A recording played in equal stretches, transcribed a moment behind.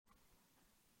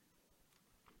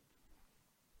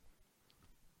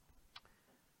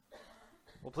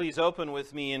Well, please open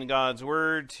with me in God's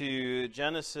Word to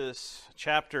Genesis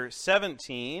chapter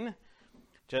 17.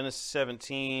 Genesis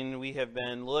 17, we have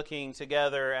been looking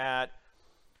together at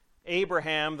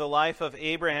Abraham, the life of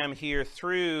Abraham here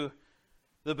through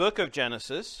the book of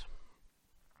Genesis.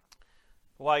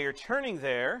 While you're turning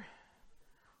there,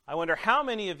 I wonder how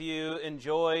many of you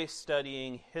enjoy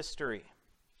studying history?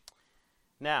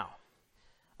 Now,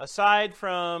 aside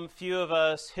from few of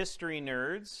us history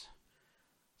nerds,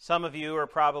 some of you are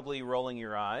probably rolling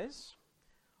your eyes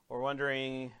or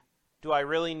wondering, do I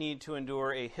really need to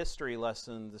endure a history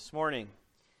lesson this morning?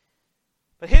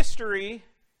 But history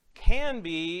can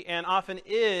be and often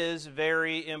is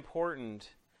very important,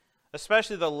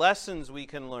 especially the lessons we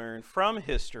can learn from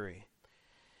history.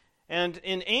 And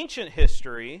in ancient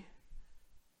history,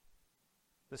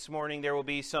 this morning there will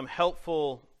be some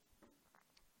helpful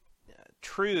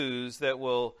truths that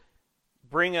will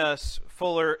bring us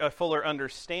a fuller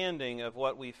understanding of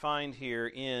what we find here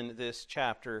in this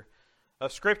chapter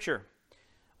of Scripture.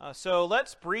 So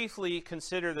let's briefly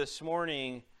consider this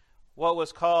morning what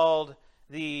was called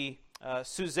the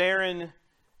suzerain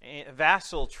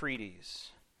vassal treaties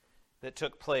that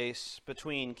took place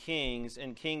between kings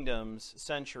and kingdoms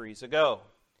centuries ago.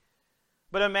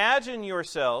 But imagine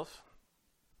yourself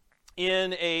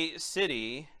in a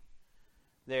city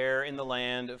there in the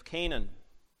land of Canaan.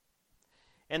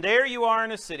 And there you are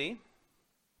in a city,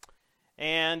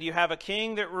 and you have a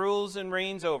king that rules and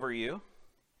reigns over you.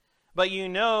 But you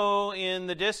know in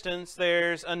the distance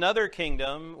there's another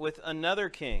kingdom with another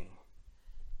king.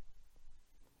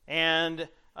 And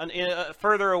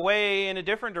further away in a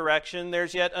different direction,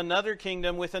 there's yet another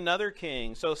kingdom with another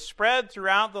king. So spread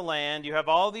throughout the land, you have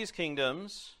all these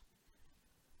kingdoms.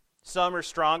 Some are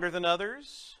stronger than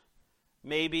others.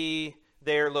 Maybe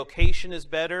their location is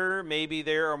better. Maybe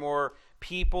there are more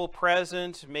people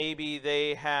present. Maybe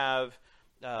they have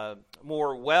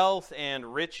more wealth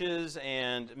and riches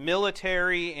and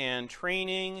military and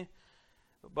training.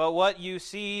 But what you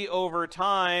see over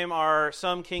time are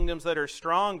some kingdoms that are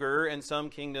stronger and some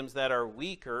kingdoms that are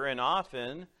weaker, and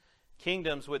often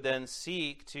kingdoms would then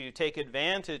seek to take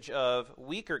advantage of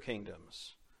weaker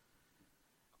kingdoms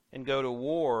and go to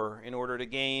war in order to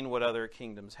gain what other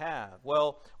kingdoms have.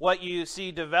 Well, what you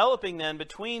see developing then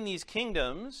between these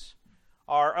kingdoms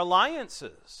are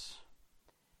alliances.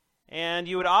 And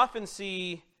you would often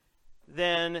see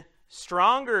then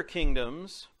stronger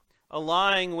kingdoms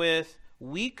allying with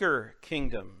weaker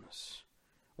kingdoms,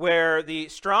 where the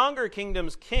stronger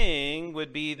kingdom's king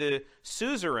would be the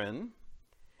suzerain,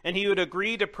 and he would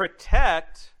agree to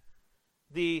protect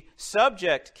the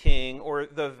subject king or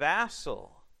the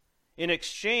vassal in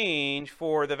exchange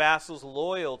for the vassal's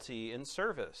loyalty and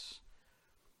service.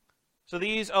 So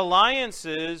these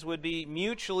alliances would be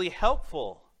mutually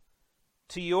helpful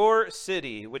to your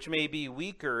city, which may be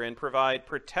weaker, and provide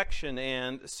protection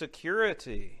and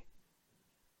security.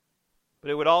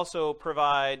 But it would also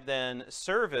provide then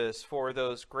service for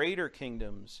those greater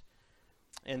kingdoms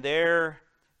and their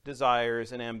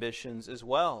desires and ambitions as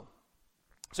well.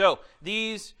 So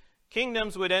these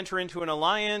kingdoms would enter into an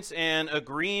alliance and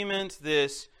agreement,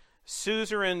 this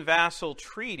suzerain vassal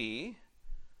treaty,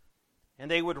 and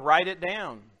they would write it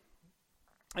down.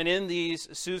 And in these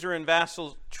suzerain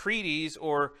vassal treaties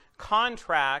or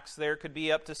contracts, there could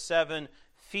be up to 7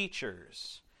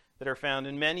 features that are found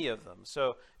in many of them.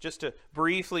 So just to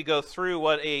briefly go through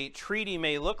what a treaty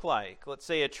may look like. Let's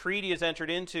say a treaty is entered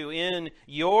into in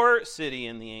your city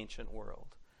in the ancient world.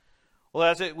 Well,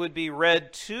 as it would be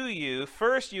read to you,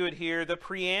 first you would hear the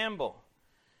preamble.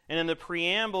 And in the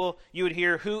preamble, you would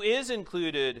hear who is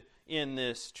included in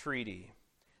this treaty.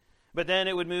 But then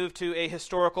it would move to a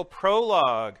historical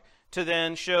prologue to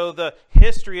then show the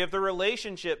history of the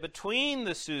relationship between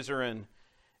the suzerain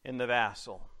and the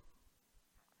vassal.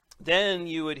 Then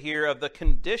you would hear of the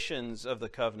conditions of the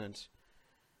covenant,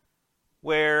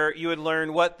 where you would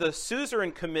learn what the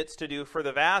suzerain commits to do for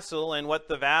the vassal and what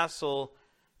the vassal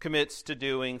commits to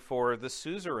doing for the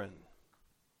suzerain.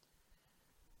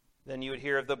 Then you would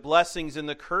hear of the blessings and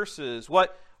the curses,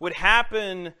 what would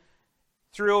happen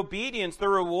through obedience, the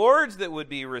rewards that would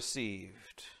be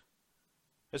received,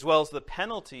 as well as the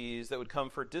penalties that would come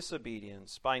for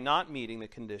disobedience by not meeting the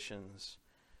conditions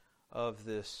of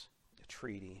this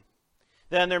treaty.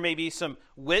 Then there may be some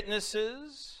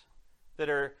witnesses that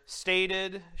are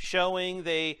stated showing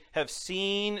they have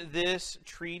seen this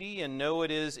treaty and know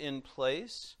it is in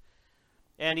place,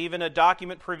 and even a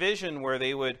document provision where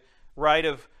they would write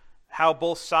of how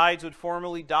both sides would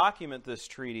formally document this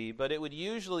treaty, but it would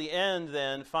usually end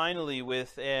then finally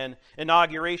with an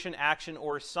inauguration action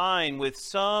or sign with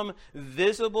some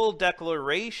visible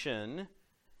declaration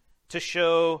to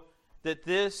show that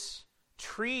this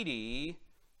treaty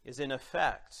is in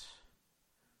effect.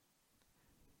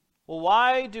 Well,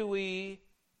 why do we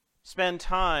spend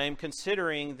time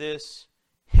considering this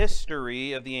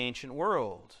history of the ancient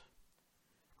world?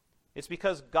 It's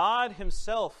because God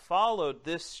himself followed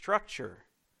this structure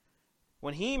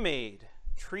when he made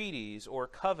treaties or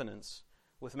covenants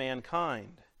with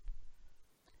mankind.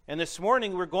 And this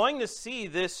morning we're going to see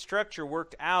this structure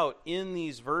worked out in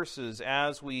these verses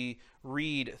as we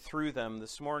read through them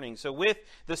this morning. So with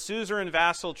the suzerain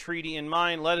vassal treaty in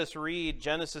mind, let us read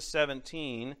Genesis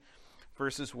 17,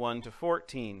 verses 1 to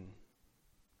 14.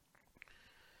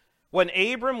 When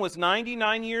Abram was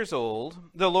 99 years old,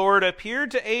 the Lord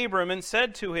appeared to Abram and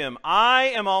said to him,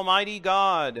 I am Almighty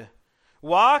God.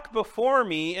 Walk before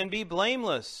me and be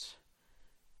blameless.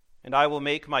 And I will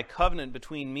make my covenant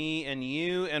between me and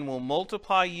you, and will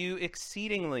multiply you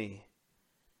exceedingly.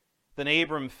 Then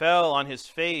Abram fell on his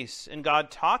face, and God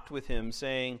talked with him,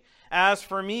 saying, As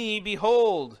for me,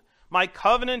 behold, my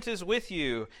covenant is with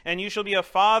you, and you shall be a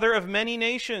father of many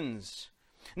nations.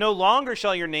 No longer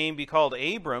shall your name be called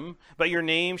Abram, but your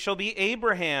name shall be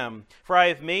Abraham, for I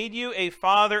have made you a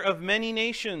father of many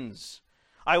nations.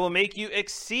 I will make you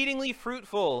exceedingly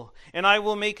fruitful, and I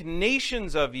will make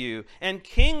nations of you, and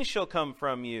kings shall come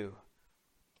from you.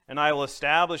 And I will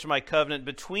establish my covenant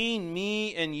between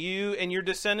me and you and your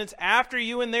descendants after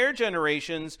you and their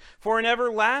generations for an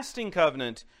everlasting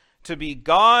covenant, to be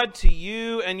God to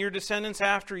you and your descendants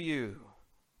after you.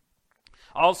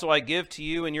 Also I give to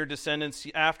you and your descendants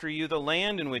after you the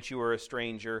land in which you are a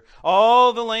stranger,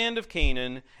 all the land of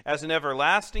Canaan, as an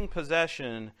everlasting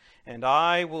possession, and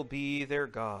I will be their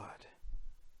God.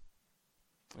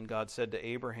 And God said to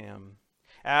Abraham,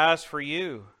 As for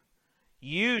you,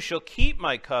 you shall keep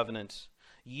my covenant,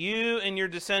 you and your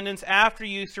descendants after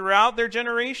you throughout their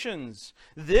generations.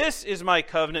 This is my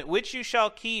covenant which you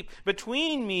shall keep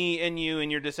between me and you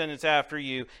and your descendants after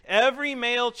you. Every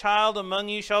male child among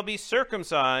you shall be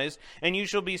circumcised, and you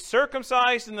shall be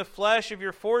circumcised in the flesh of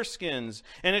your foreskins,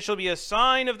 and it shall be a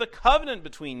sign of the covenant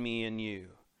between me and you.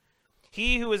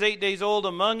 He who is 8 days old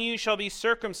among you shall be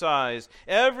circumcised,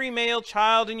 every male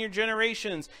child in your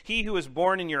generations, he who is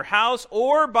born in your house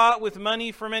or bought with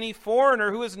money from any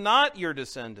foreigner who is not your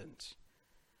descendant.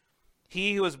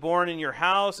 He who is born in your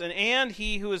house and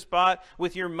he who is bought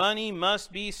with your money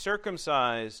must be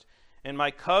circumcised, and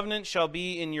my covenant shall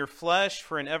be in your flesh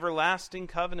for an everlasting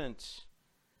covenant.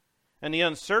 And the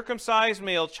uncircumcised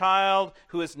male child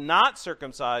who is not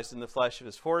circumcised in the flesh of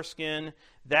his foreskin,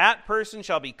 that person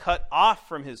shall be cut off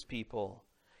from his people.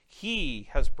 He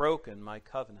has broken my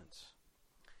covenant.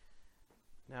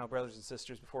 Now, brothers and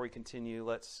sisters, before we continue,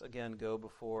 let's again go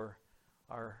before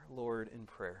our Lord in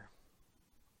prayer.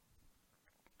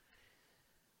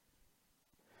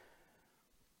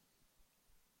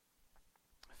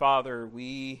 Father,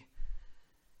 we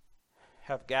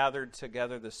have gathered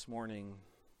together this morning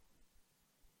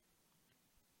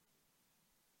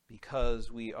because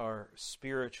we are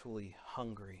spiritually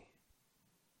hungry,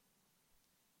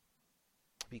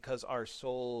 because our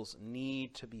souls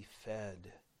need to be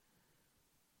fed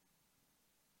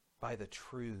by the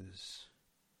truths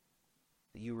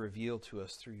that you reveal to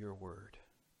us through your word.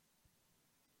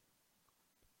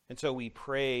 And so we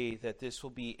pray that this will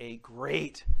be a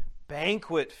great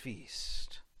banquet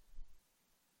feast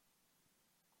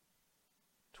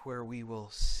to where we will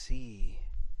see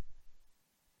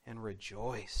and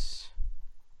rejoice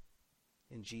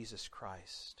in Jesus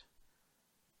Christ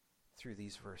through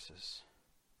these verses.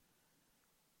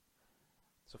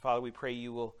 So, Father, we pray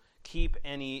you will keep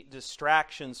any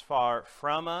distractions far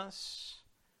from us,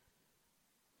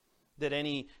 that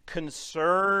any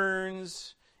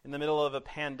concerns in the middle of a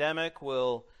pandemic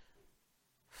will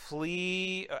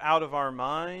flee out of our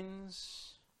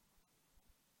minds,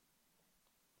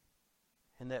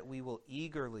 and that we will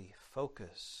eagerly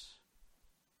focus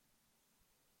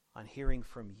on hearing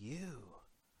from you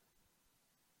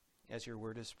as your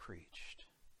word is preached.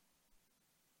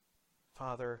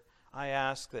 Father, I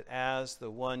ask that as the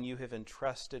one you have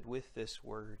entrusted with this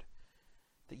word,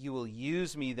 that you will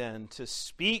use me then to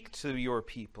speak to your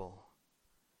people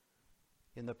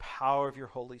in the power of your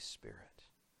Holy Spirit,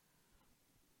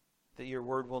 that your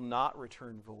word will not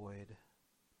return void,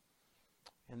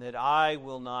 and that I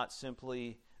will not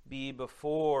simply be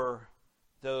before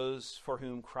those for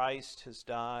whom Christ has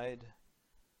died,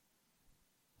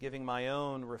 giving my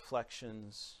own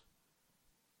reflections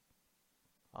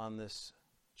on this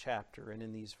chapter and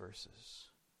in these verses,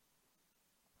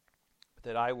 but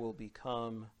that I will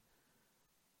become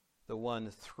the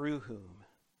one through whom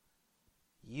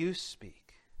you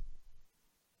speak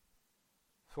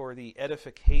for the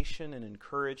edification and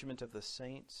encouragement of the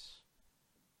saints,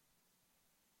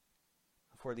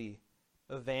 for the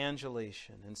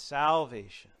evangelization and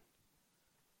salvation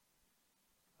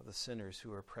of the sinners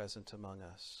who are present among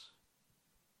us.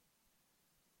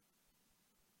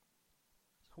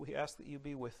 We ask that you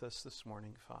be with us this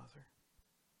morning, Father,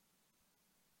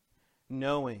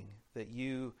 knowing that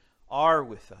you are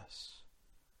with us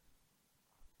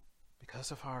because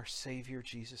of our Savior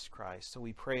Jesus Christ. So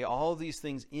we pray all these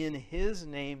things in His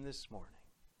name this morning.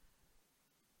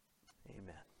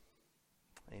 Amen.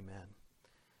 Amen.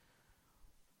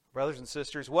 Brothers and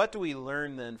sisters, what do we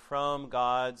learn then from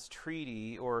God's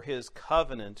treaty or His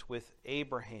covenant with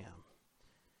Abraham?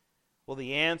 Well,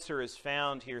 the answer is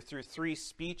found here through 3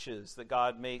 speeches that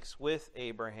God makes with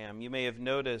Abraham. You may have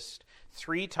noticed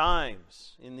 3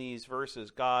 times in these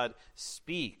verses God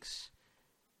speaks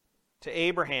to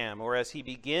Abraham, or as he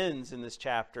begins in this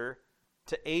chapter,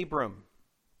 to Abram.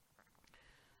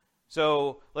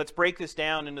 So let's break this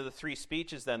down into the 3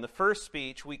 speeches then. The first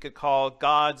speech we could call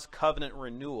God's covenant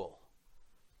renewal.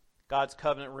 God's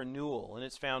covenant renewal, and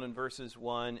it's found in verses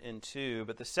 1 and 2.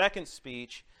 But the second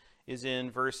speech is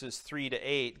in verses 3 to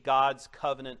 8, God's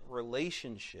covenant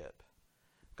relationship.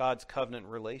 God's covenant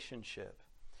relationship.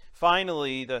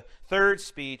 Finally, the third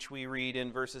speech we read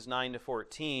in verses 9 to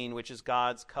 14, which is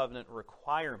God's covenant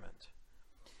requirement.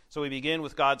 So we begin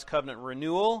with God's covenant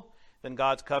renewal, then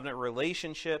God's covenant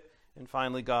relationship, and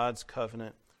finally God's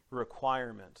covenant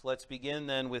requirement. Let's begin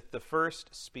then with the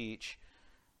first speech,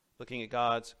 looking at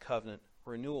God's covenant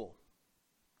renewal.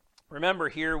 Remember,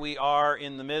 here we are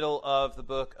in the middle of the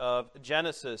book of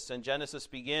Genesis, and Genesis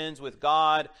begins with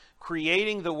God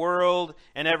creating the world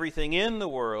and everything in the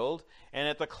world, and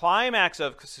at the climax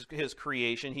of His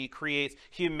creation, He creates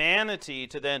humanity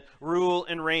to then rule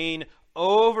and reign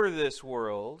over this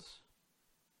world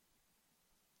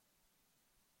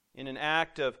in an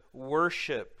act of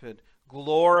worship and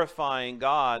glorifying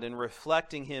God and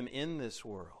reflecting Him in this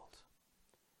world.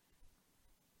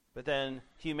 But then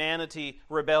humanity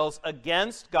rebels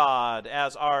against God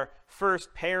as our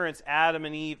first parents, Adam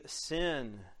and Eve,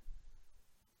 sin.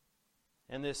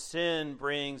 And this sin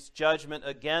brings judgment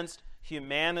against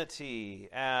humanity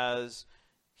as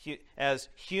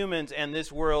humans and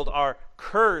this world are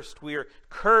cursed. We are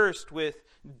cursed with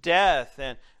death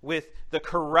and with the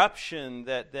corruption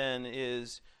that then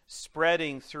is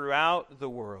spreading throughout the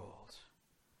world.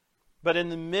 But in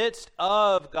the midst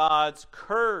of God's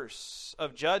curse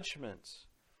of judgment,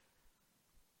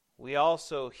 we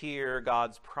also hear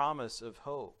God's promise of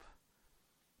hope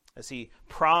as He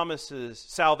promises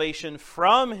salvation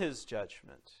from His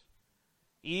judgment,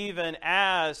 even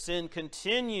as sin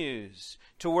continues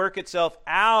to work itself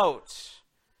out,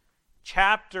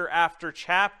 chapter after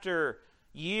chapter,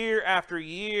 year after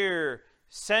year,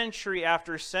 century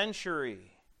after century,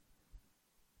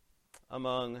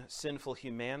 among sinful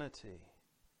humanity.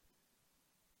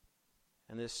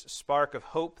 And this spark of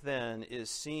hope then is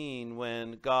seen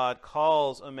when God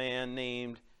calls a man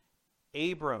named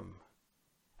Abram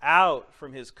out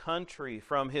from his country,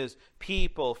 from his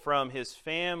people, from his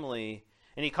family,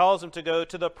 and He calls him to go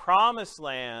to the promised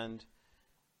land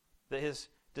that his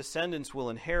descendants will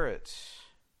inherit.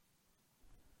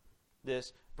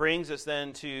 This brings us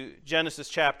then to Genesis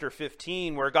chapter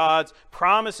 15, where God's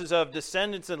promises of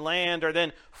descendants and land are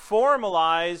then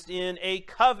formalized in a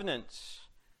covenant.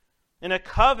 And a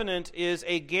covenant is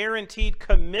a guaranteed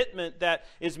commitment that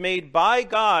is made by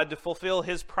God to fulfill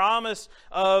His promise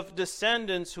of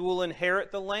descendants who will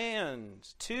inherit the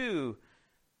land to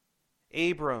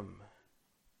Abram.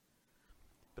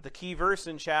 But the key verse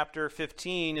in chapter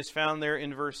 15 is found there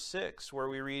in verse 6, where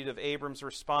we read of Abram's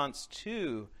response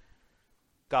to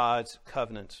God's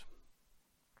covenant.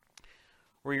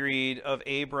 We read of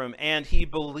Abram, and he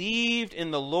believed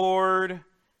in the Lord,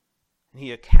 and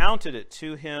He accounted it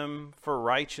to him for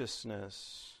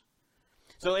righteousness.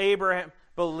 So Abraham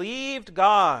believed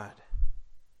God,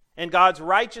 and God's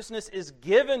righteousness is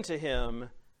given to him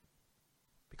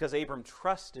because Abram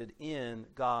trusted in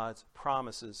God's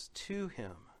promises to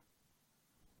him.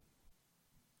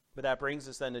 But that brings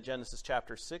us then to Genesis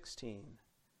chapter 16.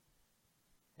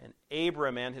 And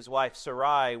Abram and his wife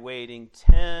Sarai waiting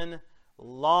 10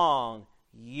 long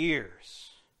years.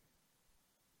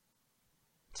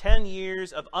 10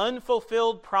 years of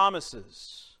unfulfilled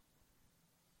promises.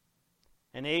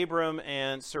 And Abram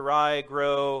and Sarai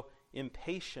grow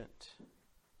impatient,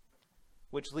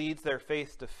 which leads their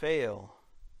faith to fail.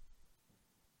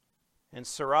 And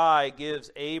Sarai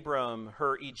gives Abram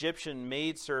her Egyptian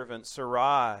maidservant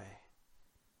Sarai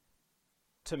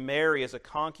to marry as a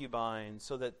concubine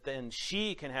so that then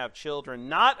she can have children,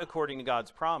 not according to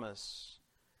God's promise,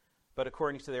 but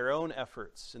according to their own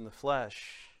efforts in the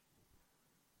flesh.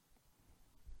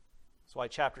 That's why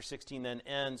chapter 16 then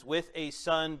ends with a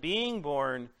son being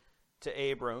born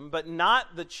to Abram, but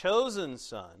not the chosen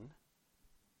son,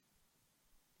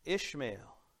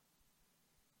 Ishmael.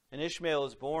 And Ishmael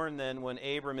is born then when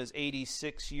Abram is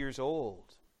 86 years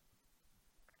old.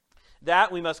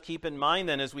 That we must keep in mind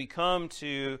then as we come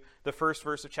to the first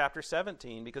verse of chapter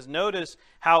 17, because notice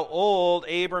how old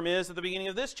Abram is at the beginning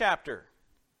of this chapter.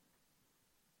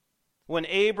 When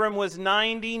Abram was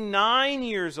 99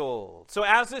 years old. So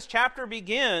as this chapter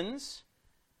begins,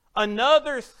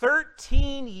 another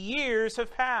 13 years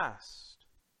have passed.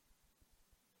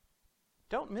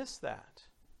 Don't miss that.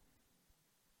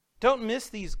 Don't miss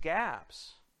these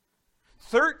gaps.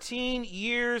 13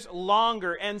 years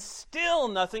longer, and still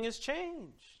nothing has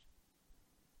changed.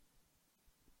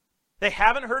 They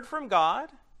haven't heard from God.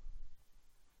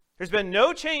 There's been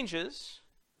no changes,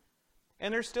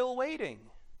 and they're still waiting.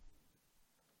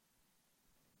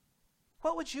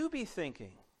 What would you be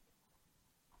thinking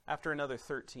after another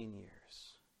 13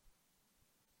 years?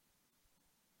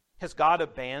 Has God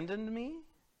abandoned me?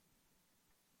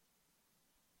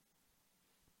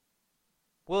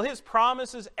 Will His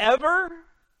promises ever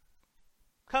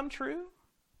come true?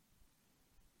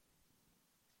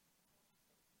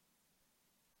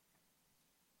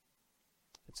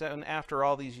 It's after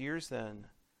all these years then,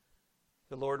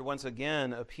 the Lord once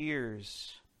again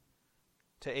appears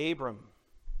to Abram.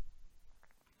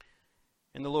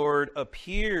 And the Lord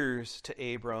appears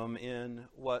to Abram in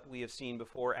what we have seen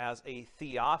before as a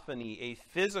theophany, a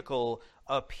physical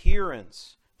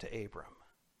appearance to Abram.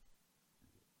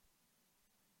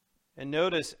 And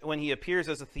notice when He appears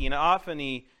as a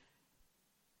theophany,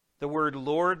 the word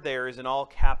Lord there is in all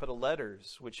capital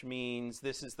letters, which means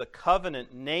this is the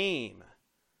covenant name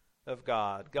of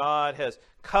God. God has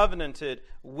covenanted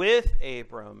with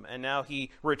Abram, and now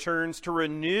He returns to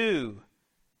renew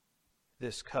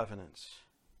this covenant.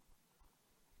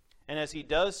 And as He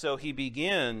does so, He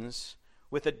begins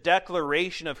with a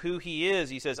declaration of who He is.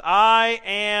 He says, I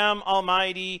am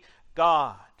Almighty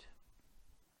God.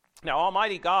 Now,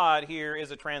 Almighty God here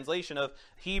is a translation of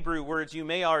Hebrew words you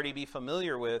may already be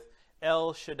familiar with,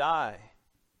 El Shaddai.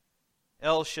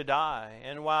 El Shaddai.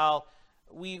 And while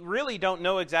we really don't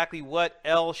know exactly what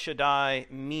El Shaddai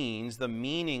means, the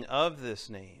meaning of this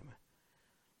name,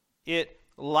 it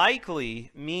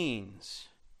likely means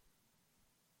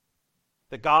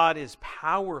that God is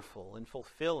powerful in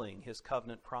fulfilling His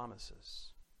covenant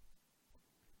promises,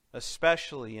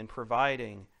 especially in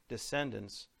providing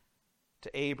descendants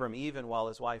to Abram even while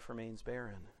his wife remains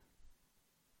barren.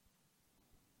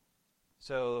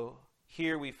 So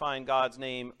here we find God's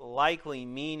name likely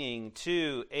meaning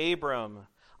to Abram,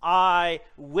 I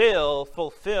will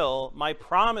fulfill my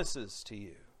promises to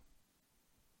you.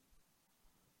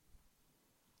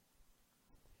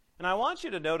 And I want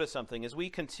you to notice something as we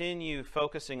continue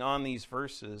focusing on these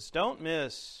verses. Don't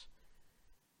miss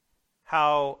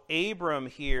how Abram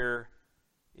here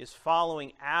is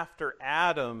following after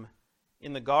Adam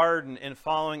in the garden and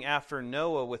following after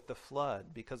Noah with the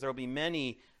flood, because there will be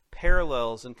many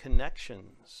parallels and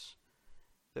connections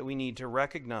that we need to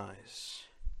recognize.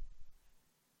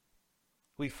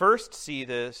 We first see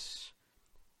this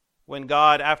when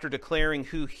God, after declaring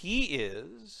who He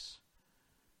is,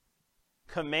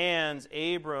 commands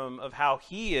Abram of how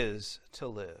he is to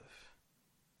live.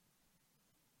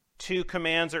 Two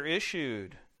commands are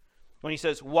issued when He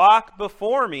says, walk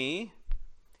before me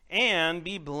and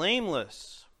be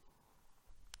blameless.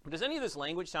 Does any of this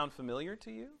language sound familiar to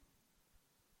you?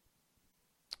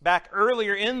 Back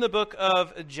earlier in the book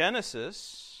of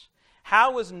Genesis,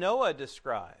 how was Noah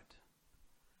described?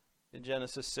 In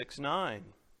Genesis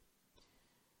 6:9.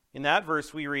 In that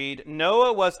verse we read,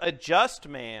 Noah was a just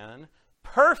man,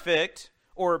 perfect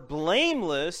or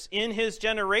blameless in his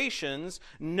generations.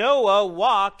 Noah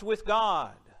walked with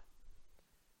God.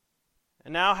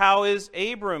 And now how is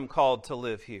Abram called to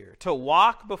live here? To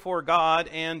walk before God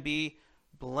and be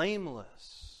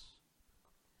blameless.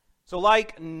 So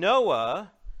like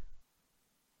Noah,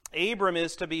 Abram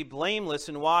is to be blameless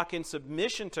and walk in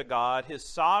submission to God, His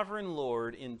sovereign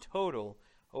Lord, in total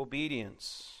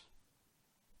obedience.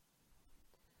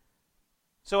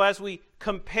 So as we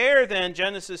compare then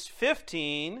Genesis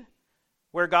 15,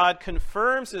 where God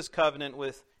confirms His covenant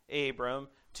with Abram,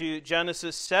 to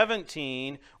Genesis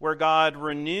 17, where God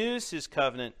renews His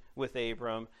covenant with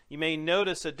Abram, you may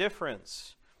notice a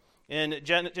difference. In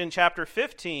chapter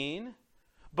 15,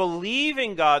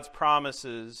 believing God's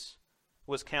promises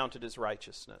was counted as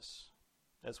righteousness,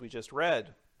 as we just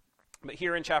read. But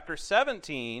here in chapter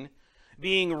 17,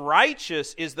 Being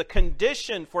righteous is the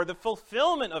condition for the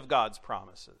fulfillment of God's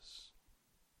promises.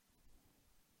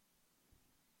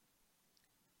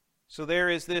 So there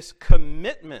is this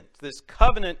commitment, this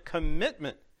covenant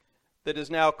commitment that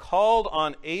is now called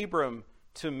on Abram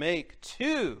to make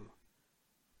to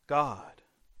God.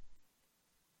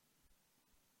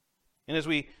 And as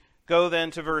we go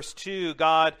then to verse 2,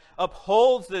 God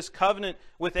upholds this covenant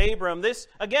with Abram. This,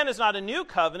 again, is not a new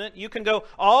covenant. You can go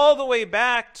all the way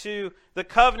back to the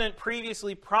covenant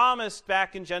previously promised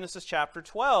back in Genesis chapter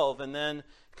 12, and then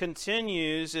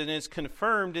continues and is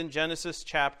confirmed in Genesis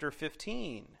chapter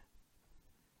 15.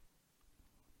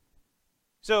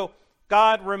 So,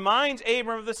 God reminds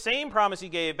Abram of the same promise he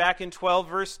gave back in 12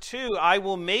 verse 2. I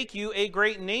will make you a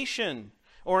great nation.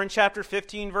 Or in chapter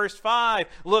 15 verse 5.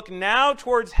 Look now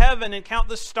towards heaven and count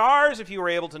the stars if you are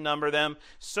able to number them.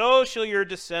 So shall your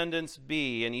descendants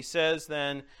be. And he says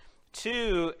then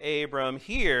to Abram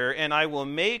here, and I will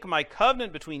make my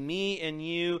covenant between me and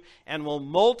you and will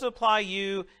multiply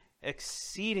you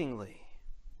exceedingly.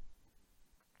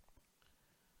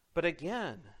 But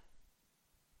again,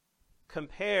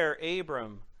 compare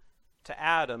Abram to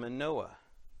Adam and Noah.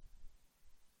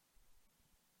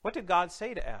 What did God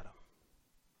say to Adam?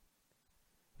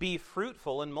 Be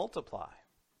fruitful and multiply.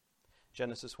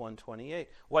 Genesis 1:28.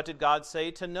 What did God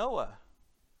say to Noah?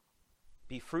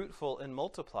 Be fruitful and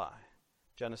multiply.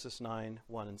 Genesis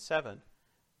 9:1 and 7.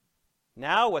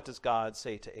 Now what does God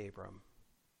say to Abram?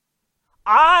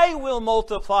 I will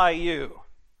multiply you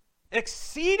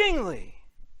exceedingly.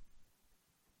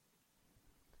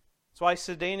 That's why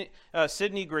Sidney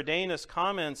Greidanus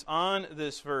comments on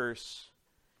this verse.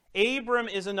 Abram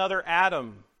is another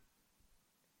Adam,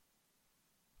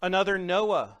 another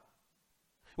Noah,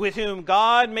 with whom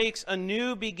God makes a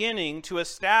new beginning to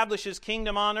establish his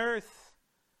kingdom on earth.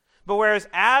 But whereas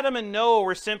Adam and Noah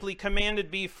were simply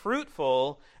commanded be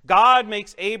fruitful, God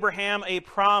makes Abraham a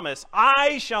promise,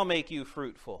 I shall make you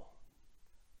fruitful.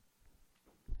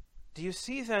 Do you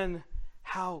see then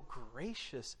how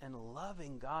gracious and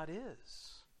loving God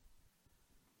is?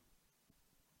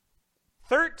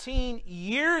 13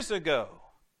 years ago,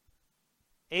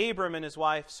 Abram and his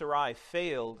wife Sarai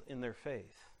failed in their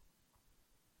faith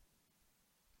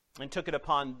and took it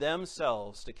upon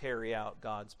themselves to carry out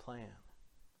God's plan.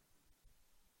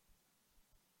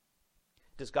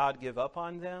 Does God give up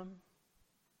on them?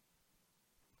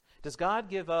 Does God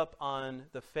give up on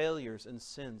the failures and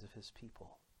sins of his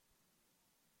people?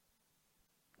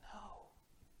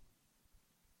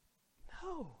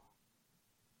 No.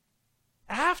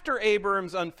 After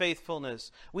Abram's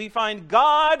unfaithfulness, we find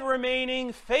God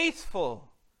remaining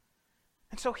faithful.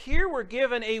 And so here we're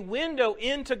given a window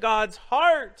into God's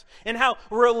heart and how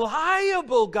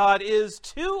reliable God is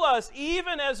to us,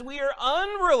 even as we are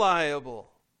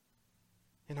unreliable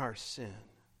in our sin.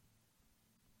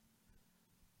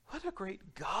 What a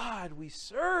great God we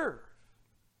serve,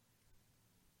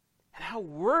 and how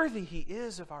worthy he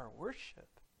is of our worship.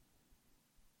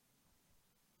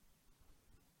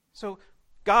 So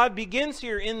God begins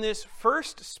here in this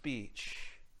first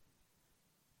speech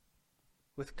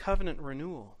with covenant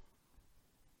renewal.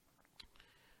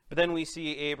 But then we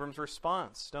see Abram's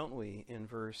response, don't we, in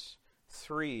verse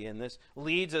 3. And this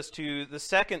leads us to the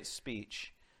second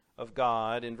speech of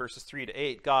God in verses 3 to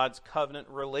 8, God's covenant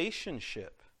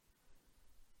relationship.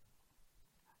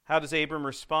 How does Abram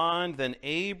respond? Then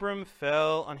Abram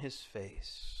fell on his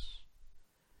face.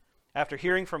 After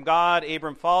hearing from God,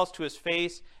 Abram falls to his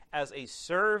face as a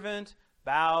servant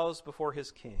bows before his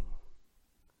king.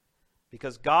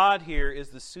 Because God here is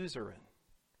the suzerain,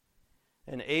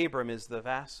 and Abram is the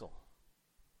vassal.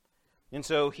 And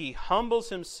so he humbles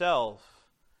himself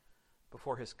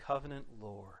before his covenant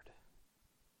Lord.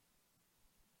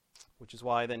 Which is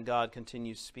why then God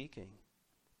continues speaking.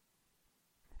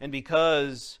 And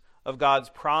because of God's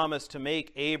promise to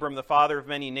make Abram the father of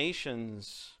many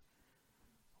nations,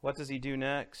 what does he do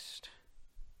next?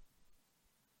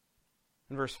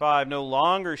 In verse 5, no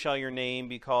longer shall your name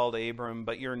be called Abram,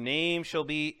 but your name shall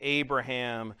be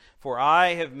Abraham, for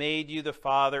I have made you the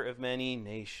father of many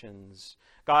nations.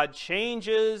 God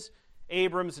changes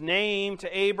Abram's name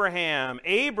to Abraham.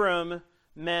 Abram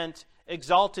meant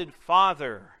exalted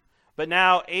father, but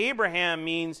now Abraham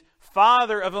means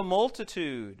father of a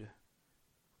multitude.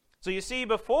 So you see,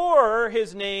 before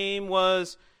his name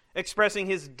was expressing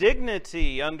his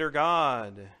dignity under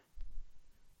God.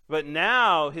 But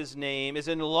now his name is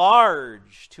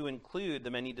enlarged to include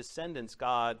the many descendants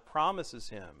God promises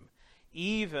him,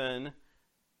 even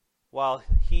while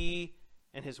he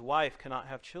and his wife cannot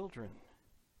have children.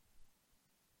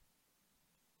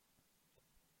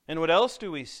 And what else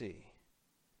do we see?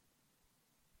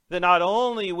 that not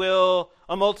only will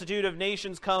a multitude of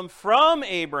nations come from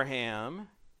Abraham,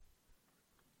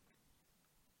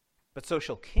 but so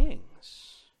shall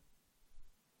kings.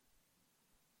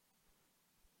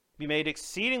 Be made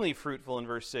exceedingly fruitful in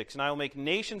verse 6, and I will make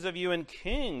nations of you, and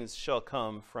kings shall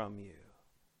come from you.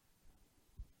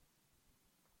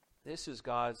 This is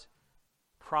God's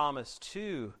promise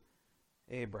to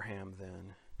Abraham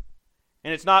then.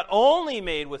 And it's not only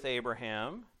made with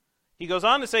Abraham. He goes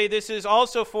on to say this is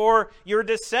also for your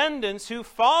descendants who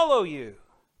follow you.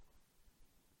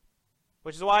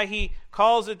 Which is why he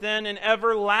calls it then an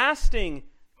everlasting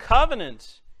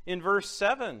covenant in verse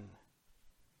 7.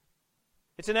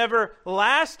 It's an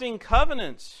everlasting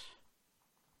covenant.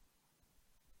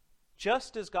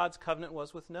 Just as God's covenant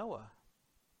was with Noah.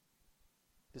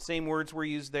 The same words were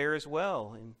used there as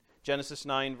well in Genesis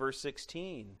 9 verse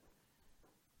 16.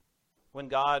 When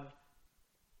God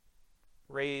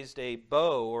raised a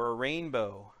bow or a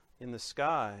rainbow in the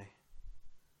sky,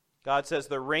 God says,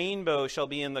 the rainbow shall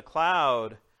be in the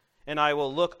cloud, and I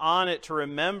will look on it to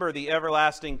remember the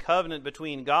everlasting covenant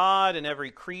between God and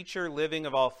every creature living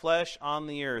of all flesh on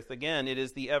the earth. Again, it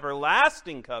is the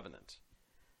everlasting covenant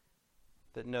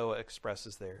that Noah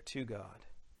expresses there to God.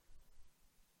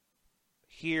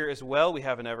 Here as well we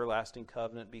have an everlasting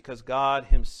covenant because God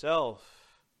himself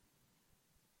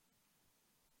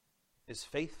is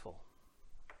faithful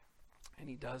and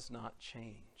he does not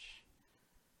change.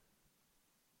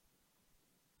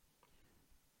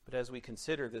 But as we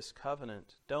consider this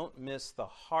covenant, don't miss the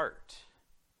heart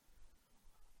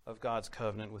of God's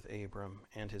covenant with Abram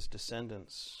and his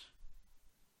descendants.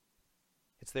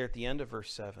 It's there at the end of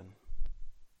verse 7.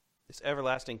 This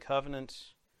everlasting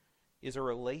covenant is a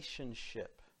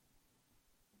relationship.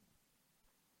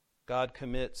 God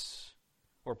commits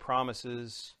or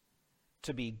promises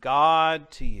to be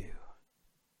God to you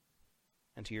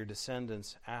and to your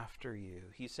descendants after you.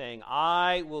 He's saying,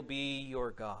 I will be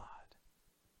your God,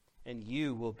 and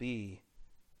you will be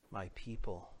my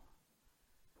people.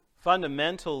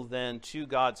 Fundamental then to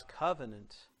God's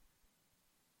covenant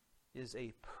is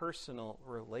a personal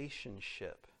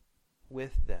relationship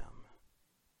with them.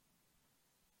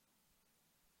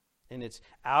 And it's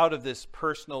out of this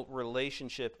personal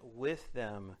relationship with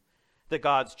them that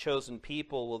God's chosen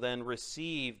people will then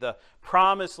receive the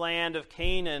promised land of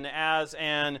Canaan as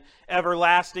an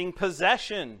everlasting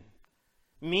possession,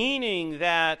 meaning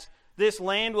that this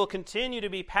land will continue to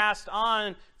be passed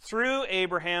on through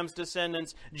Abraham's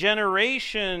descendants,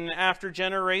 generation after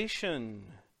generation.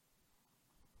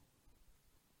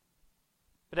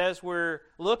 But as we're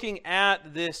looking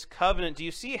at this covenant, do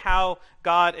you see how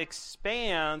God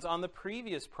expands on the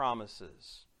previous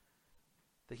promises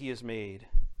that he has made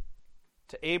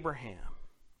to Abraham?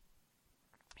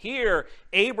 Here,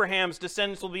 Abraham's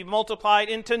descendants will be multiplied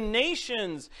into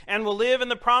nations and will live in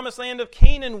the promised land of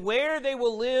Canaan, where they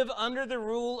will live under the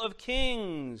rule of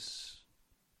kings.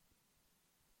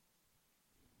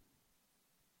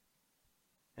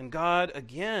 And God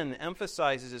again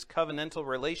emphasizes his covenantal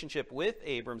relationship with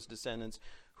Abram's descendants,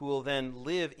 who will then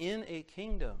live in a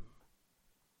kingdom.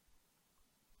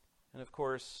 And of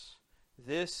course,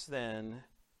 this then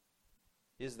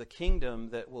is the kingdom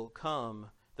that will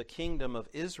come, the kingdom of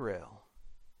Israel,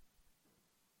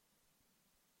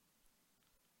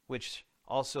 which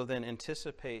also then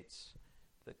anticipates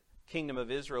the kingdom of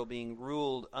Israel being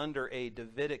ruled under a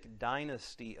Davidic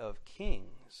dynasty of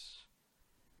kings,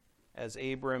 as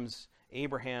Abraham's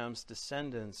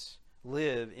descendants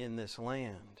live in this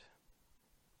land.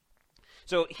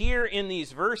 So here in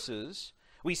these verses,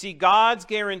 we see God's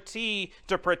guarantee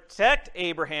to protect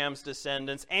Abraham's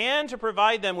descendants and to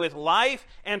provide them with life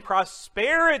and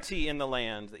prosperity in the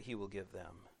land that he will give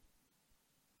them.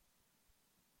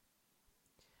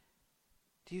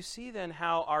 Do you see then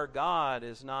how our God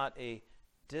is not a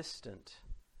distant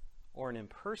or an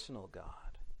impersonal God,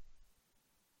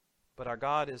 but our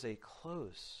God is a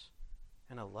close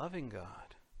and a loving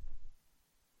God?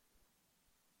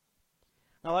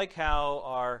 I like how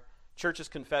our Church's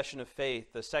Confession of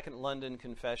Faith, the Second London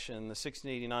Confession, the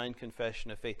 1689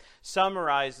 Confession of Faith,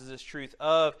 summarizes this truth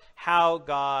of how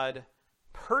God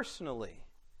personally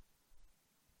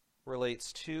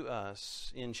relates to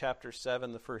us in chapter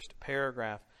 7, the first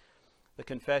paragraph. The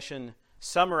confession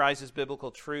summarizes biblical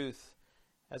truth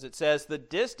as it says, the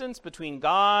distance between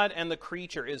God and the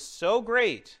creature is so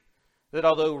great that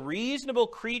although reasonable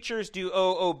creatures do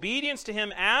owe obedience to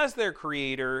him as their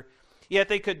creator, yet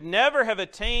they could never have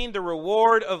attained the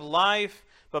reward of life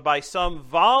but by some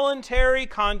voluntary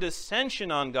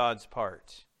condescension on God's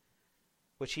part,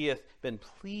 which he hath been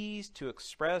pleased to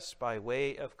express by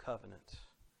way of covenant.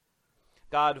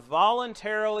 God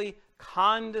voluntarily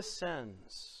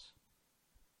condescends.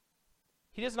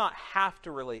 He does not have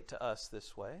to relate to us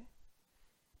this way.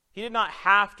 He did not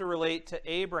have to relate to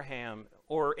Abraham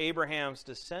or Abraham's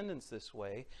descendants this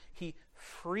way. He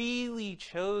freely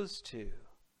chose to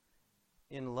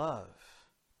in love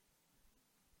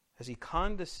as he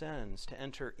condescends to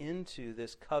enter into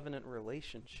this covenant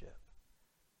relationship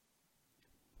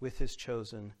with his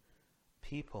chosen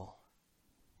people.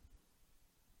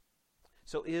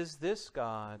 So is this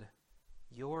God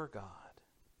your God?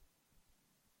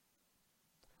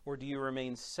 Or do you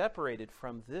remain separated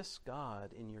from this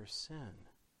God in your sin?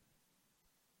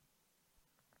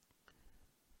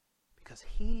 Because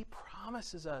he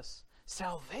promises us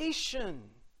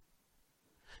salvation.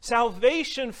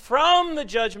 Salvation from the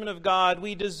judgment of God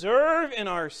we deserve in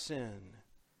our sin.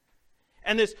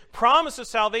 And this promise of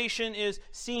salvation is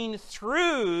seen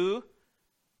through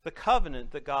the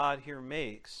covenant that God here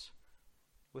makes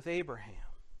with Abraham.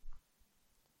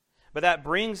 But that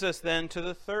brings us then to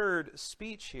the third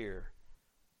speech here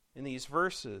in these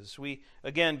verses. We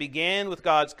again began with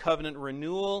God's covenant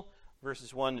renewal,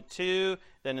 verses 1 to 2.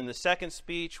 Then in the second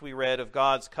speech we read of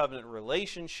God's covenant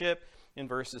relationship in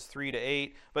verses 3 to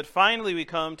 8. But finally we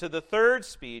come to the third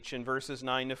speech in verses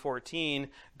 9 to 14,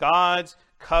 God's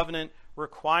covenant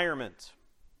requirement.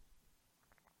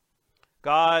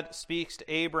 God speaks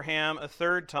to Abraham a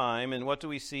third time, and what do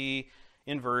we see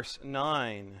in verse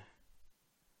 9?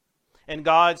 And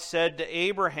God said to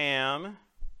Abraham,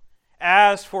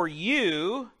 "As for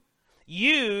you,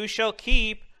 you shall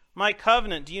keep my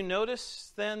covenant." Do you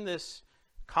notice then this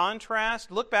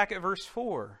contrast? Look back at verse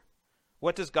 4.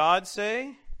 What does God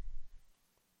say?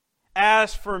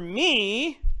 "As for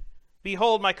me,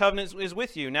 behold, my covenant is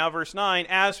with you." Now verse 9,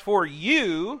 "As for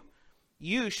you,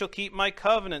 you shall keep my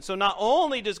covenant." So not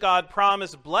only does God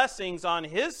promise blessings on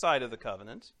his side of the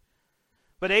covenant,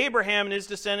 but Abraham and his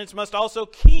descendants must also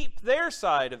keep their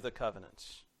side of the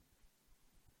covenant.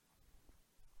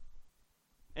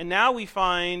 And now we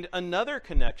find another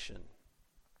connection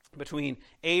between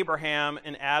Abraham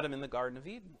and Adam in the Garden of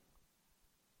Eden.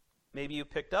 Maybe you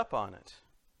picked up on it.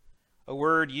 A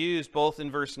word used both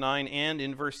in verse 9 and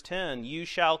in verse 10. You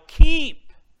shall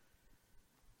keep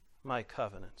my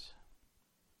covenant.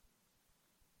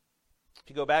 If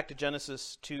you go back to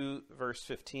Genesis 2, verse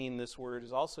 15, this word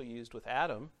is also used with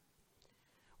Adam.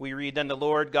 We read, "Then the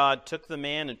Lord God took the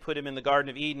man and put him in the Garden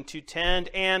of Eden to tend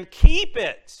and keep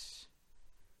it."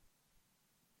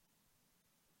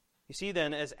 You see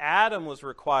then, as Adam was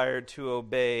required to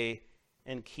obey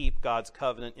and keep God's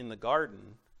covenant in the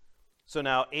garden, so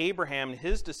now Abraham and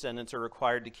his descendants are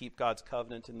required to keep God's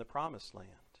covenant in the promised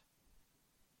land.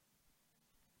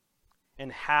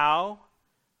 And how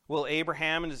will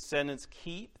Abraham and his descendants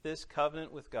keep this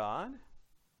covenant with God?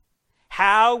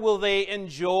 How will they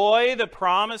enjoy the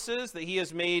promises that he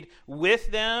has made with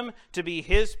them to be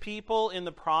his people in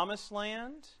the promised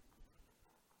land?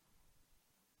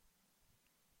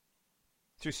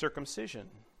 Through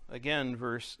circumcision. Again,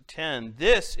 verse 10,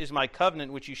 "This is my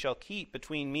covenant which you shall keep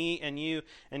between me and you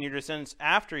and your descendants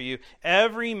after you.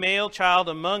 Every male child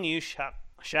among you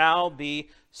shall be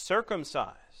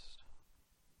circumcised."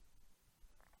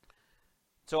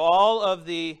 So all of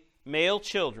the male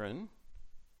children,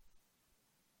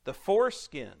 the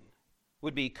foreskin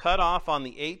would be cut off on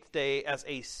the 8th day as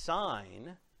a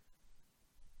sign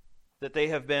that they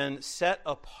have been set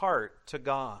apart to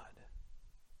God.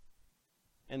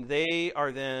 And they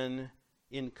are then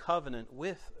in covenant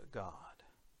with God.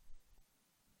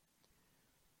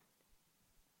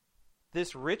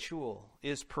 This ritual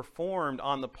is performed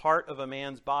on the part of a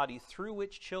man's body through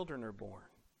which children are born.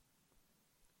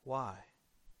 Why?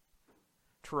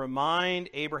 To remind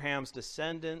Abraham's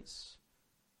descendants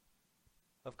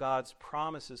of God's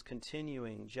promises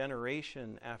continuing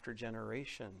generation after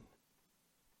generation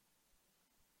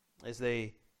as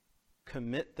they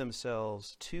commit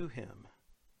themselves to him.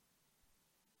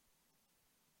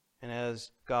 And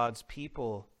as God's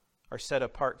people are set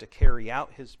apart to carry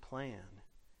out his plan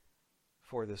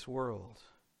for this world.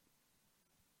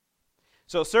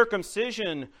 So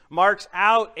circumcision marks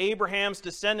out Abraham's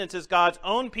descendants as God's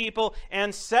own people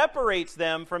and separates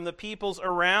them from the peoples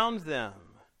around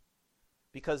them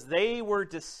because they were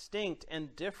distinct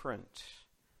and different.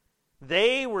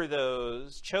 They were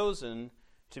those chosen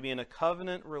to be in a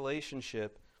covenant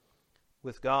relationship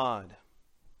with God.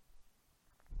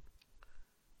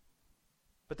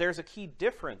 But there's a key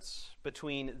difference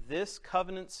between this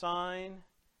covenant sign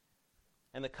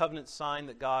and the covenant sign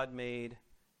that God made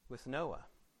with Noah.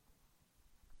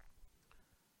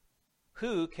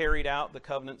 Who carried out the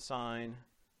covenant sign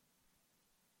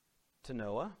to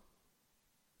Noah?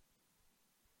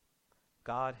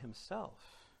 God himself.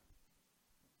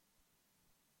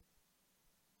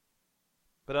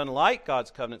 But unlike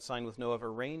God's covenant sign with Noah of a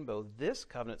rainbow, this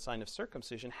covenant sign of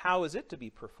circumcision, how is it to be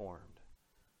performed?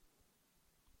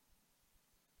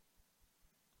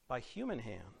 By human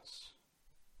hands.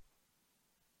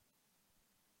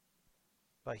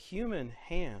 By human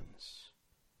hands,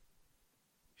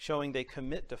 showing they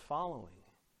commit to following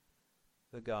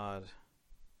the God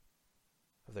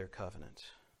of their covenant.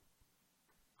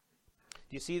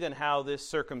 Do you see then how this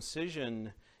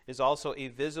circumcision is also a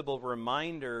visible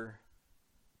reminder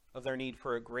of their need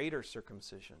for a greater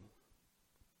circumcision?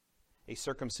 A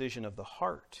circumcision of the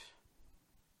heart,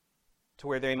 to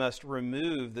where they must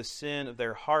remove the sin of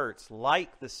their hearts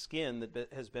like the skin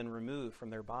that has been removed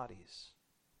from their bodies.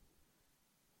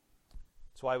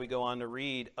 That's why we go on to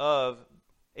read of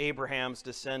Abraham's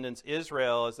descendants,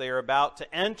 Israel, as they are about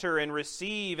to enter and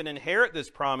receive and inherit this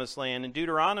promised land. In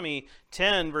Deuteronomy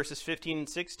 10, verses 15 and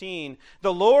 16,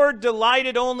 the Lord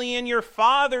delighted only in your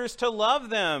fathers to love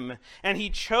them, and he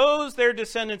chose their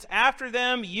descendants after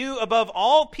them, you above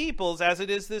all peoples, as it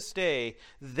is this day.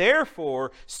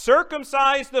 Therefore,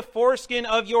 circumcise the foreskin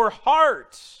of your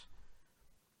heart,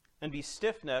 and be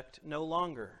stiff-necked no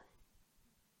longer.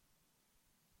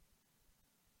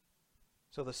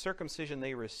 So the circumcision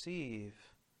they receive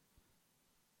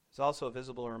is also a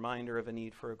visible reminder of a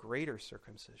need for a greater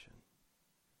circumcision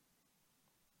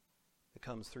that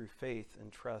comes through faith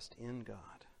and trust in God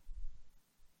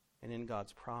and in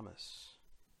God's promise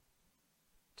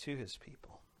to his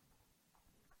people.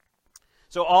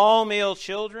 So all male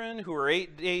children who are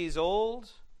 8 days old,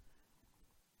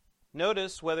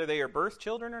 notice whether they are birth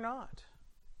children or not.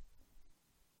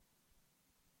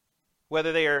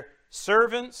 Whether they are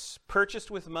servants purchased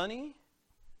with money,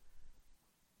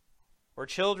 or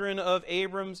children of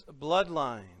Abram's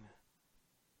bloodline,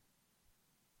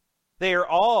 they are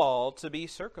all to be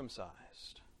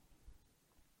circumcised.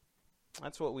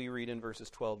 That's what we read in verses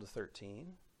 12 to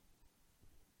 13.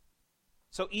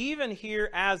 So even here,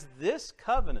 as this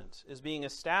covenant is being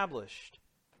established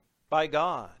by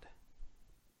God,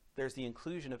 there's the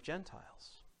inclusion of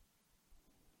Gentiles.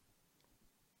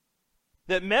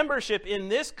 That membership in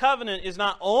this covenant is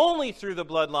not only through the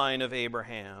bloodline of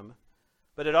Abraham,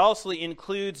 but it also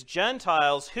includes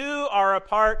Gentiles who are a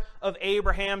part of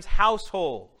Abraham's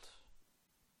household.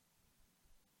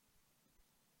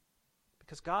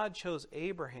 Because God chose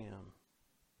Abraham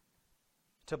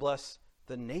to bless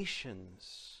the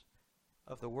nations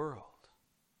of the world,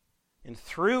 and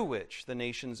through which the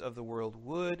nations of the world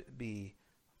would be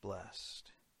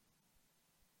blessed.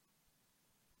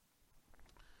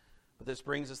 But this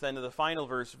brings us then to the final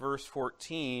verse, verse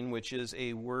 14, which is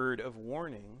a word of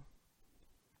warning.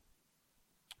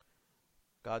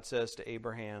 God says to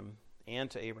Abraham and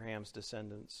to Abraham's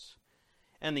descendants,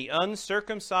 and the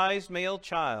uncircumcised male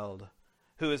child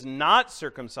who is not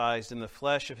circumcised in the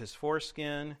flesh of his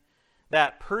foreskin,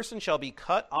 that person shall be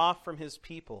cut off from his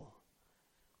people.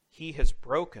 He has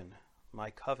broken my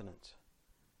covenant.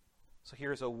 So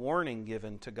here's a warning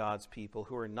given to God's people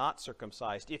who are not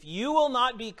circumcised. If you will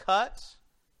not be cut,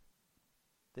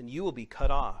 then you will be cut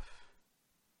off.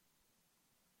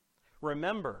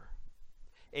 Remember,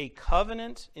 a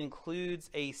covenant includes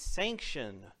a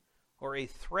sanction or a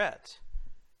threat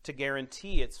to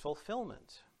guarantee its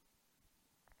fulfillment.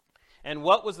 And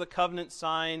what was the covenant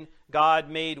sign God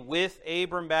made with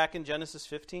Abram back in Genesis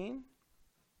 15?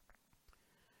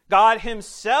 God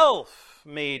himself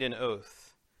made an oath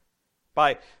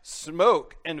by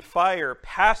smoke and fire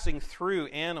passing through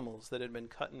animals that had been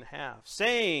cut in half,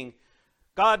 saying,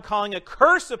 God calling a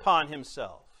curse upon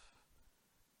himself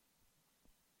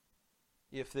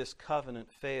if this covenant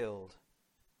failed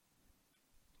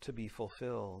to be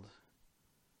fulfilled.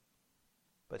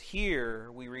 But here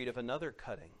we read of another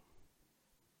cutting,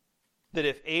 that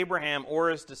if Abraham or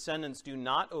his descendants do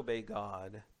not obey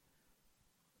God,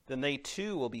 then they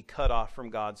too will be cut off from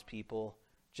God's people,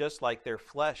 just like their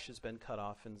flesh has been cut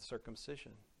off in the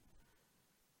circumcision.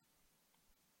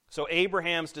 So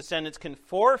Abraham's descendants can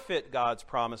forfeit God's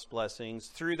promised blessings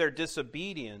through their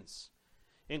disobedience,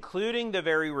 including the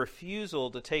very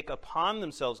refusal to take upon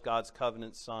themselves God's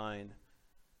covenant sign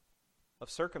of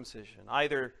circumcision,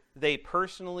 either they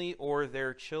personally or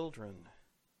their children.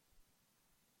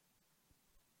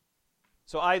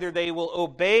 So either they will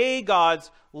obey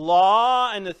God's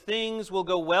law and the things will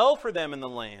go well for them in the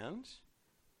land,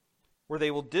 or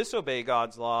they will disobey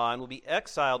God's law and will be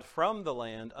exiled from the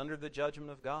land under the judgment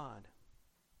of God.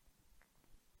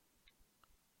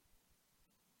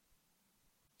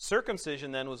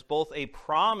 Circumcision then was both a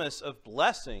promise of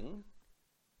blessing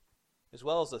as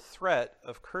well as a threat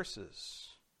of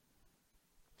curses.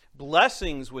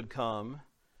 Blessings would come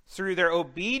through their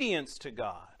obedience to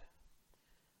God,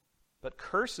 but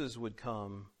curses would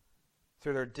come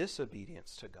through their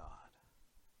disobedience to God.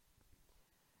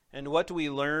 And what do we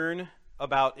learn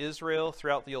about Israel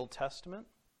throughout the Old Testament?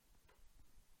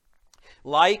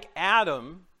 Like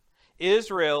Adam,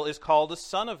 Israel is called a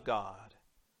son of God,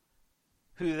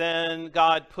 who then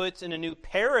God puts in a new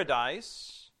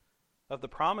paradise of the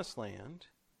promised land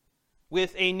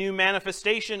with a new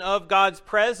manifestation of God's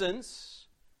presence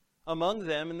among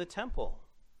them in the temple.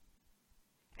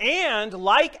 And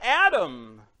like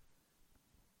Adam,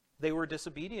 they were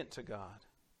disobedient to God.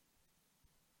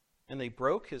 And they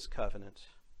broke his covenant.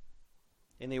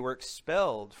 And they were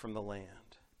expelled from the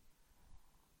land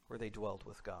where they dwelled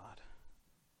with God.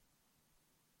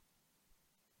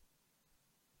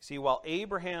 See, while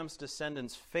Abraham's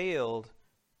descendants failed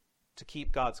to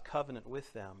keep God's covenant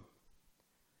with them,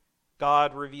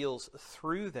 God reveals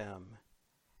through them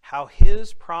how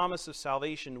his promise of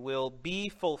salvation will be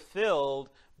fulfilled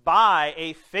by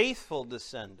a faithful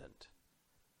descendant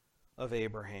of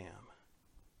Abraham.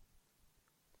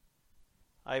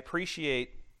 I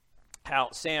appreciate how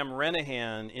Sam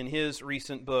Renihan, in his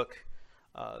recent book,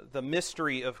 The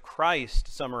Mystery of Christ,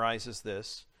 summarizes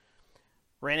this.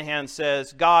 Renihan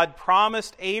says, God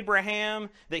promised Abraham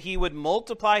that he would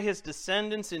multiply his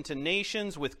descendants into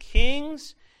nations with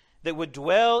kings that would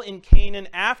dwell in Canaan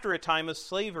after a time of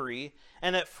slavery,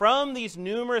 and that from these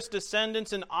numerous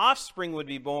descendants an offspring would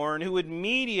be born who would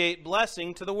mediate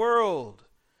blessing to the world.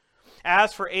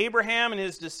 As for Abraham and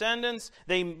his descendants,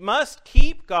 they must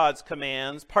keep God's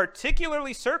commands,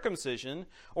 particularly circumcision,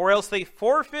 or else they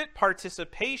forfeit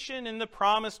participation in the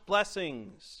promised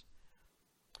blessings.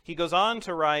 He goes on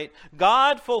to write,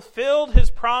 God fulfilled his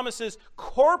promises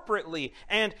corporately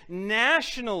and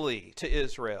nationally to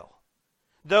Israel,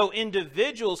 though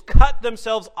individuals cut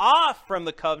themselves off from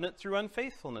the covenant through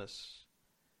unfaithfulness.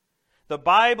 The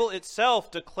Bible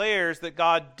itself declares that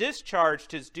God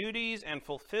discharged his duties and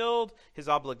fulfilled his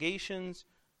obligations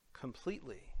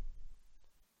completely.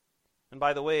 And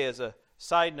by the way, as a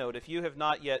side note, if you have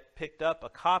not yet picked up a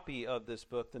copy of this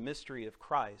book, The Mystery of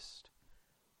Christ,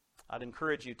 I'd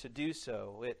encourage you to do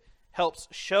so. It helps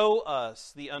show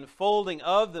us the unfolding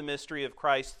of the mystery of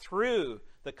Christ through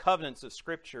the covenants of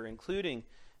Scripture, including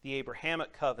the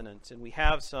Abrahamic covenant. And we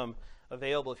have some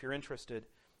available if you're interested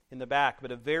in the back,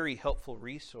 but a very helpful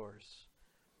resource.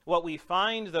 What we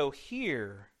find, though,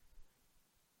 here,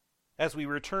 as we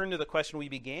return to the question we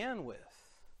began with,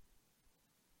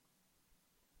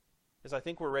 is I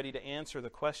think we're ready to answer the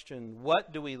question,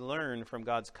 what do we learn from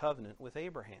God's covenant with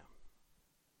Abraham?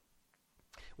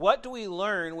 What do we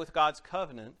learn with God's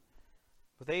covenant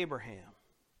with Abraham?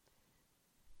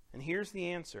 And here's the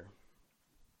answer.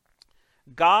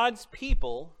 God's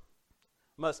people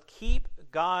must keep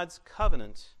God's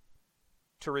covenant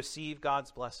to receive God's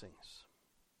blessings.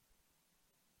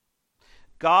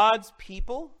 God's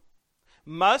people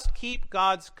must keep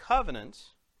God's covenant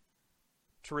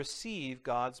to receive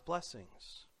God's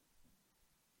blessings.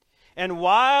 And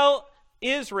while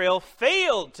Israel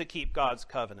failed to keep God's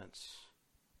covenants,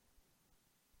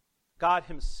 God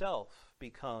himself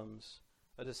becomes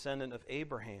a descendant of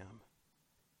Abraham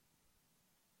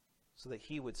so that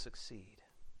he would succeed.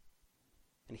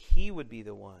 And he would be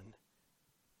the one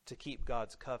to keep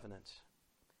God's covenant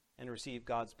and receive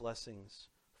God's blessings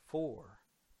for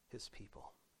his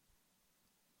people.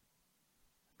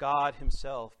 God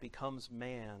himself becomes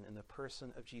man in the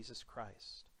person of Jesus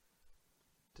Christ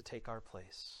to take our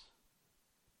place.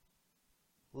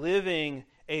 Living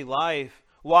a life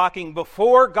walking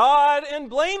before God and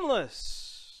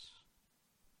blameless.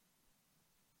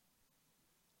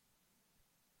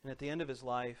 And at the end of his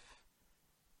life,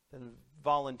 then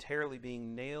voluntarily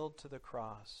being nailed to the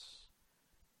cross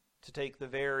to take the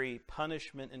very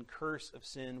punishment and curse of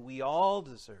sin we all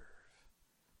deserve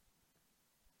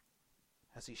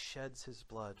as he sheds his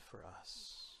blood for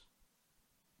us.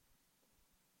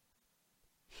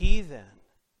 He then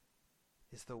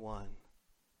is the one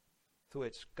through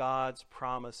which God's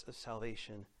promise of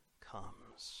salvation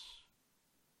comes.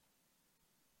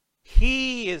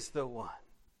 He is the one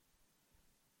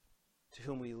to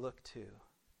whom we look to,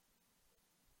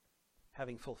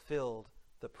 having fulfilled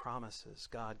the promises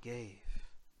God gave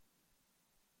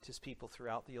to his people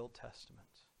throughout the Old Testament.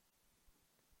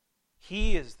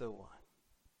 He is the one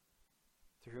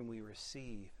through whom we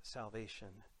receive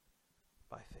salvation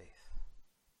by faith.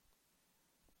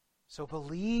 So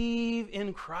believe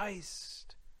in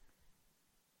Christ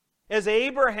as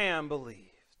Abraham believed,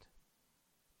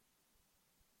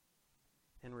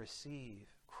 and receive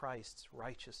Christ's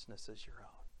righteousness as your own.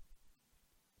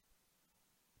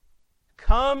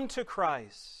 come to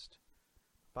Christ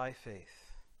by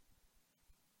faith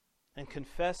and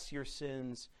confess your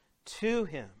sins to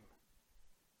Him,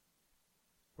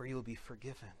 where you will be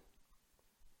forgiven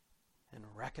and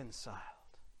reconciled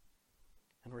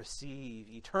and receive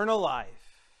eternal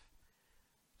life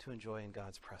to enjoy in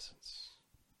God's presence.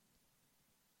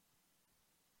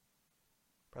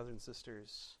 Brothers and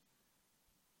sisters,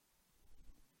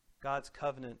 God's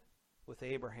covenant with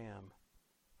Abraham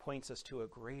points us to a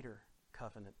greater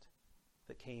covenant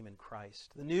that came in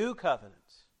Christ, the new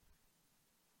covenant.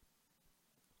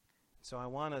 So I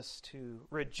want us to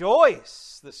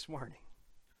rejoice this morning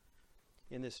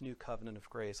in this new covenant of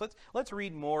grace. Let's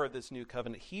read more of this new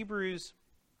covenant. Hebrews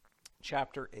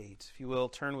chapter 8. If you will,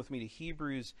 turn with me to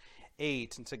Hebrews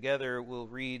 8, and together we'll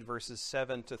read verses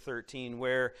 7 to 13,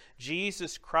 where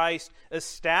Jesus Christ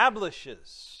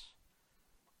establishes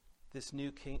this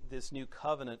new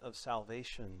covenant of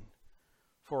salvation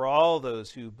for all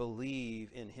those who believe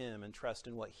in Him and trust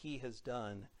in what He has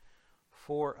done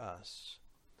for us.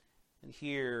 And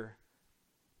here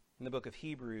in the book of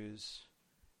Hebrews,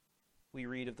 we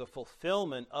read of the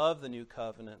fulfillment of the new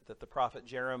covenant that the prophet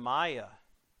Jeremiah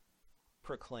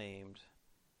proclaimed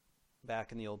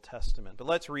back in the Old Testament. But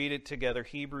let's read it together.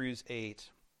 Hebrews 8,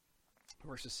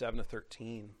 verses 7 to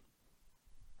 13.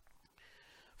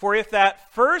 For if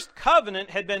that first covenant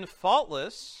had been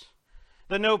faultless,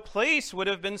 then no place would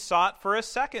have been sought for a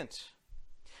second.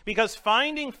 Because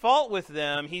finding fault with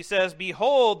them, he says,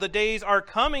 Behold, the days are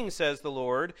coming, says the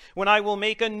Lord, when I will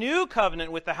make a new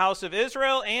covenant with the house of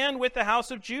Israel and with the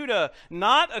house of Judah,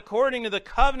 not according to the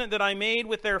covenant that I made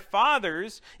with their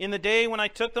fathers in the day when I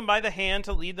took them by the hand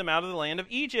to lead them out of the land of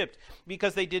Egypt,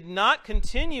 because they did not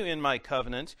continue in my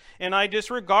covenant, and I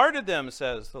disregarded them,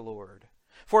 says the Lord.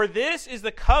 For this is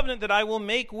the covenant that I will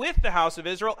make with the house of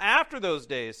Israel after those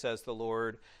days, says the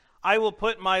Lord. I will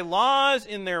put my laws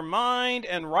in their mind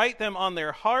and write them on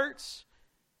their hearts.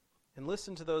 And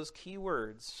listen to those key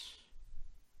words.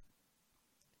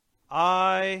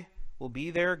 I will be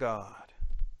their God,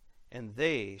 and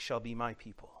they shall be my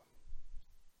people.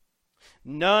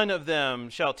 None of them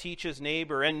shall teach his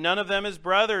neighbor, and none of them his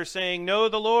brother, saying, Know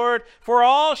the Lord, for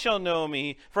all shall know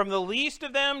me, from the least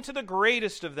of them to the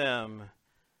greatest of them.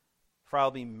 For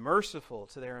I'll be merciful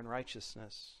to their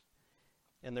unrighteousness,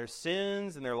 and their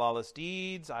sins and their lawless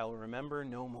deeds I will remember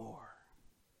no more.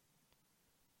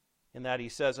 In that he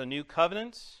says, a new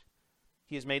covenant,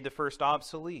 he has made the first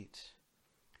obsolete.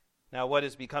 Now what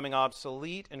is becoming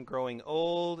obsolete and growing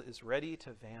old is ready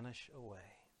to vanish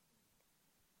away.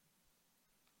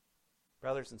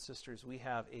 Brothers and sisters, we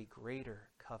have a greater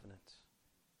covenant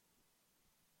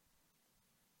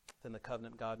than the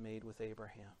covenant God made with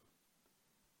Abraham.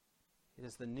 It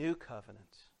is the new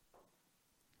covenant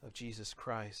of Jesus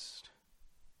Christ.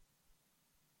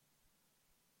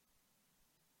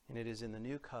 And it is in the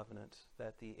new covenant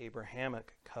that the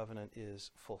Abrahamic covenant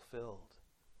is fulfilled.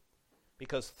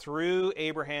 Because through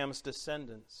Abraham's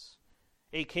descendants,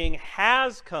 a king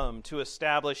has come to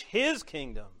establish his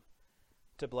kingdom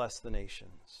to bless the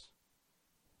nations.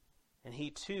 And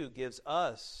he too gives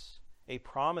us a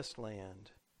promised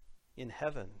land in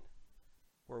heaven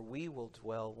where we will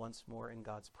dwell once more in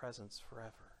God's presence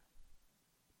forever.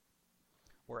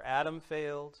 Where Adam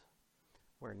failed,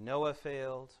 where Noah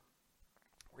failed,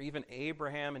 where even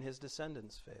Abraham and his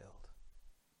descendants failed,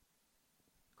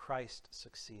 Christ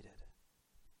succeeded.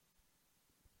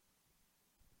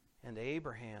 And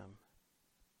Abraham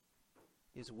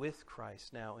is with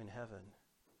Christ now in heaven,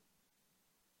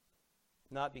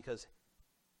 not because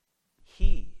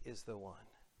he is the one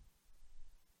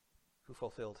who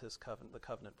fulfilled his covenant, the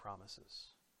covenant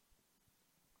promises,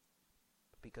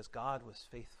 but because God was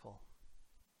faithful.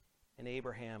 And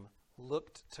Abraham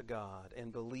looked to God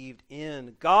and believed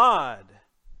in God,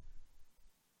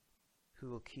 who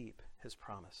will keep his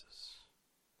promises.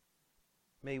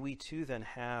 May we too then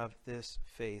have this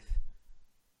faith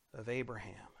of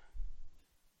Abraham.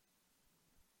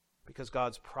 Because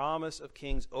God's promise of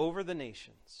kings over the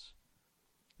nations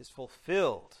is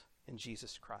fulfilled in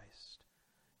Jesus Christ,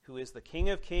 who is the King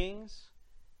of kings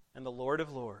and the Lord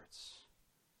of lords,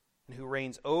 and who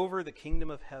reigns over the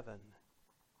kingdom of heaven,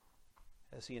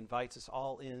 as he invites us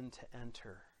all in to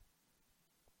enter,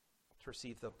 to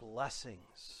receive the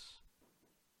blessings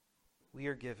we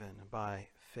are given by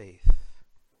faith.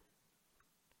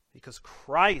 Because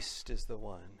Christ is the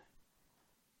one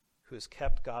who has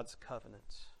kept God's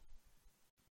covenant,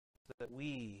 so that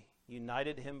we,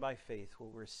 united to him by faith,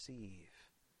 will receive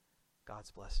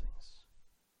God's blessings.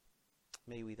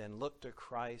 May we then look to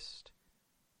Christ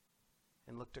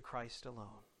and look to Christ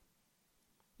alone,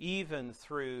 even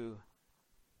through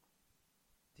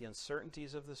the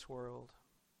uncertainties of this world,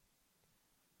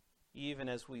 even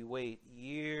as we wait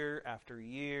year after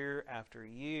year after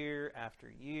year after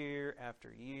year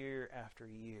after year after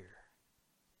year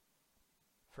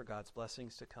for God's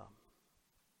blessings to come.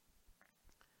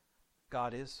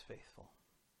 God is faithful.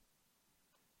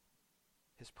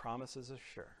 His promises are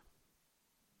sure.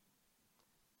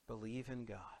 Believe in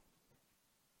God.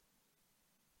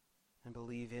 And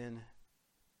believe in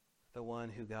the one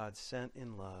who God sent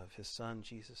in love, his Son,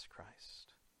 Jesus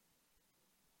Christ,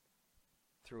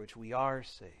 through which we are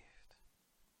saved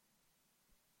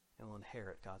and will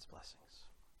inherit God's blessings.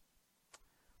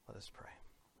 Let us pray.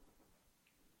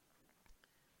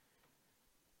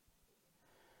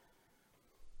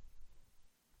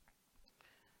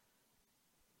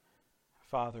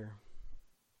 Father,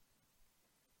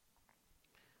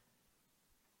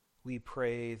 we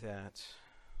pray that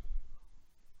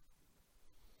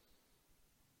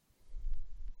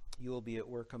you will be at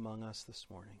work among us this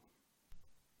morning,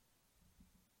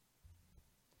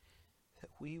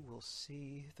 that we will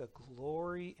see the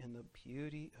glory and the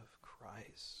beauty of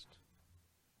Christ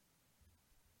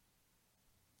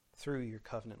through your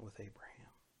covenant with Abraham.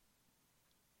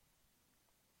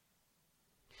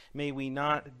 May we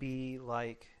not be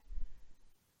like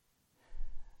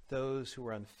those who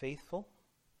are unfaithful,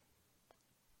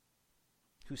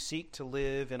 who seek to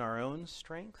live in our own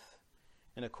strength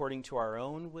and according to our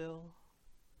own will,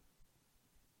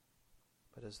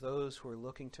 but as those who are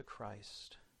looking to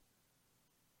Christ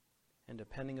and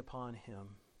depending upon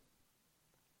him,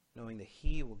 knowing that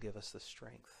he will give us the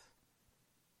strength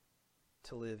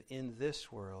to live in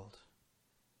this world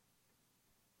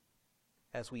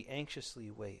as we anxiously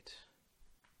wait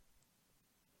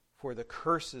for the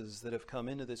curses that have come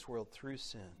into this world through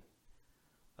sin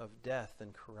of death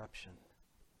and corruption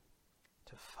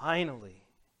to finally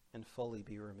and fully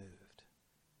be removed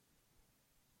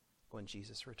when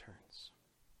Jesus returns.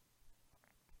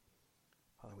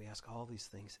 Father, we ask all these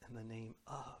things in the name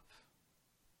of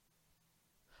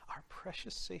our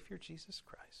precious Savior, Jesus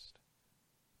Christ.